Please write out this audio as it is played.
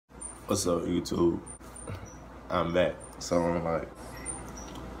What's up, YouTube? I'm back. So I'm like,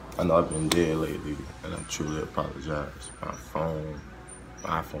 I know I've been dead lately, and I truly apologize. My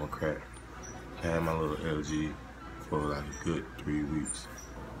iPhone cracked. I had my little LG for like a good 3 weeks,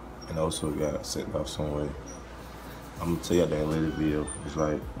 and also got sent off somewhere. I'm gonna tell y'all that in a later video. It's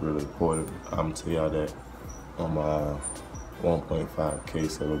like really important. I'm gonna tell y'all that on my 1.5K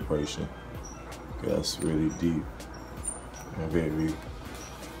celebration. That's really deep and very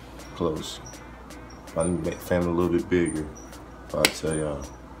close. I need to make family a little bit bigger, but I'll tell y'all.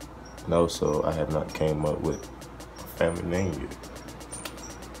 And also, I have not came up with a family name yet.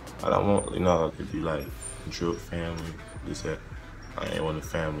 I don't want, to be like drip family, this, that. I ain't want a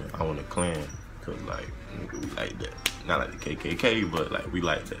family, I want a clan. Cause like, we like that. Not like the KKK, but like, we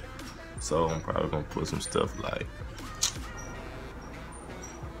like that. So I'm probably gonna put some stuff like,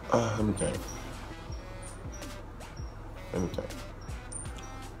 let me think.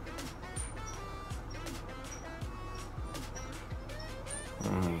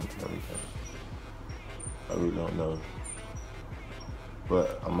 I really don't know.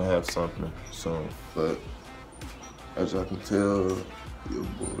 But I'm gonna have something soon. But as y'all can tell, your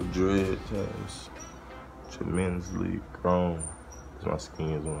boy Dread has tremendously grown as my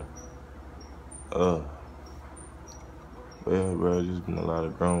skin is on. But yeah, bro, just been a lot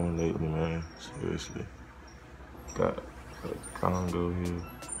of growing lately, man. Seriously. Got the Congo here.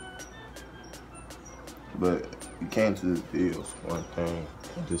 But we came to this video for one thing.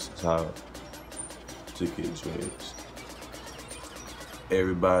 This is how to get dreads.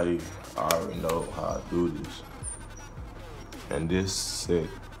 Everybody already know how I do this. And this said,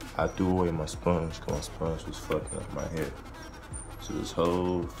 I threw away my sponge because my sponge was fucking up my hair. So this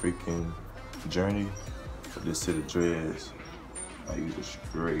whole freaking journey for this set of dreads, I use a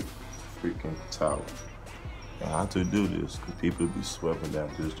straight freaking towel. And how to do this, because people be sweating down,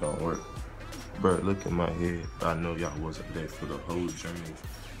 this don't work. Bro, look at my head. I know y'all wasn't there for the whole journey,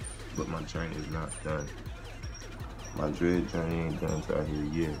 but my journey is not done. My dread journey ain't done until I hit a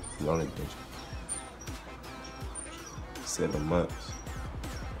year. It's only been 7 months.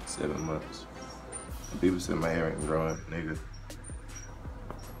 7 months. People say my hair ain't growing, nigga.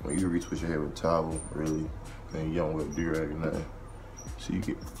 When you retwist your hair with a towel, really, then you don't wear do-rag or nothing. So you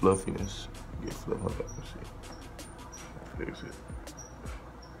get fluffiness. You get fluff. Hold up, let's see. Fix it.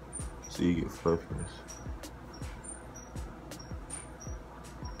 So you get fluffiness.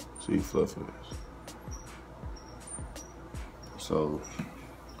 So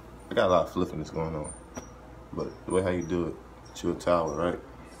I got a lot of fluffiness going on. But the way how you do it, it's your towel, right?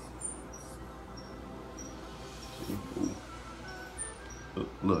 See?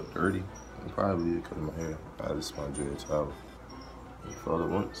 Look dirty. It probably because of my hair. This is my dread towel. You fold it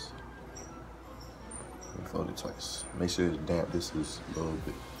once. You fold it twice. Make sure it's damp. This is a little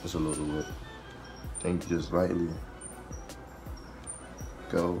bit, just a little wet. Then you just lightly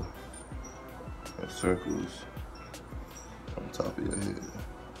go in circles on top of your head.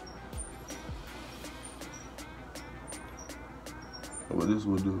 And what this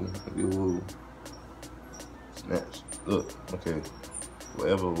will do, it will snatch. Look, okay.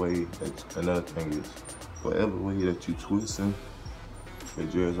 Whatever way, another thing is, whatever way that you twisting, your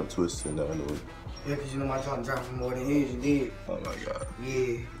dreads are twisting the other way. Yeah, cause you know my tongue dropping more than his, you did. Oh my God.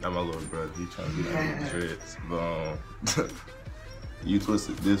 Yeah. Now my little brother, he trying to get out of the dreads. But you twist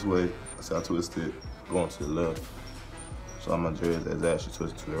it this way, so I twist it going to the left. So my dreads is actually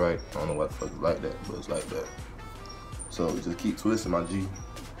twisted to the right. I don't know why the fuck it's like that, but it's like that. So just keep twisting my G.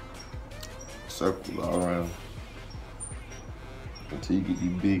 Circles all around. Until you get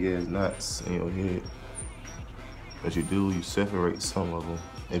these big ass knots in your head. What you do, you separate some of them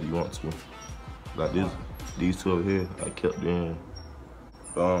if you want to. Like this, these two over here, I kept in.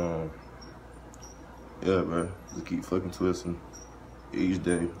 Yeah, bro, just keep fucking twisting each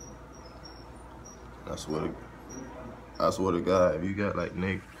day. I swear to God, if you got like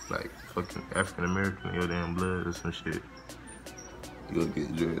fucking African American in your damn blood or some shit, you gonna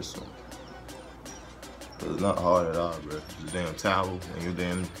get dreads soon. It's not hard at all, bro. Just a damn towel and your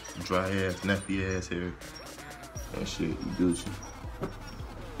damn dry ass, nappy ass hair. And shit, you Gucci.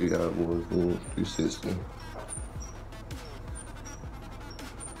 You got a boy full 360.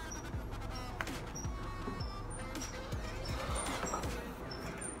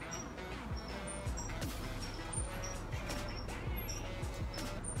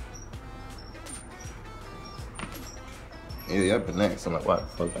 Yeah, I've been asking like, why the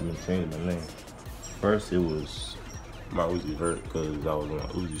fuck I've been changing my name? First, it was my Uzi Vert because I was on my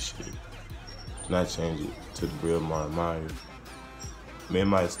Uzi shit. Then I changed it to the real Myers. Me and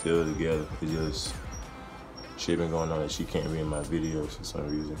Mike still together. It's just shit been going on that she can't be in my videos for some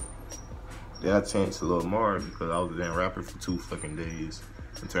reason. Then I changed to Lil Mar because I was a damn rapper for 2 fucking days.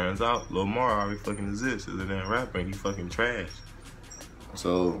 It turns out Lil Mar already fucking exists as a damn rapper and he fucking trash.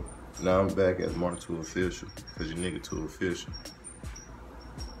 So now I'm back as Mar2 Official because your nigga 2 Official.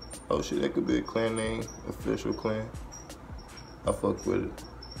 Oh shit, that could be a clan name, Official Clan. I fuck with it.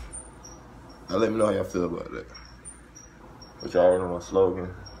 Now let me know how y'all feel about that. But y'all already know my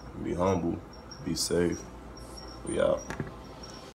slogan. Be humble, be safe. We out.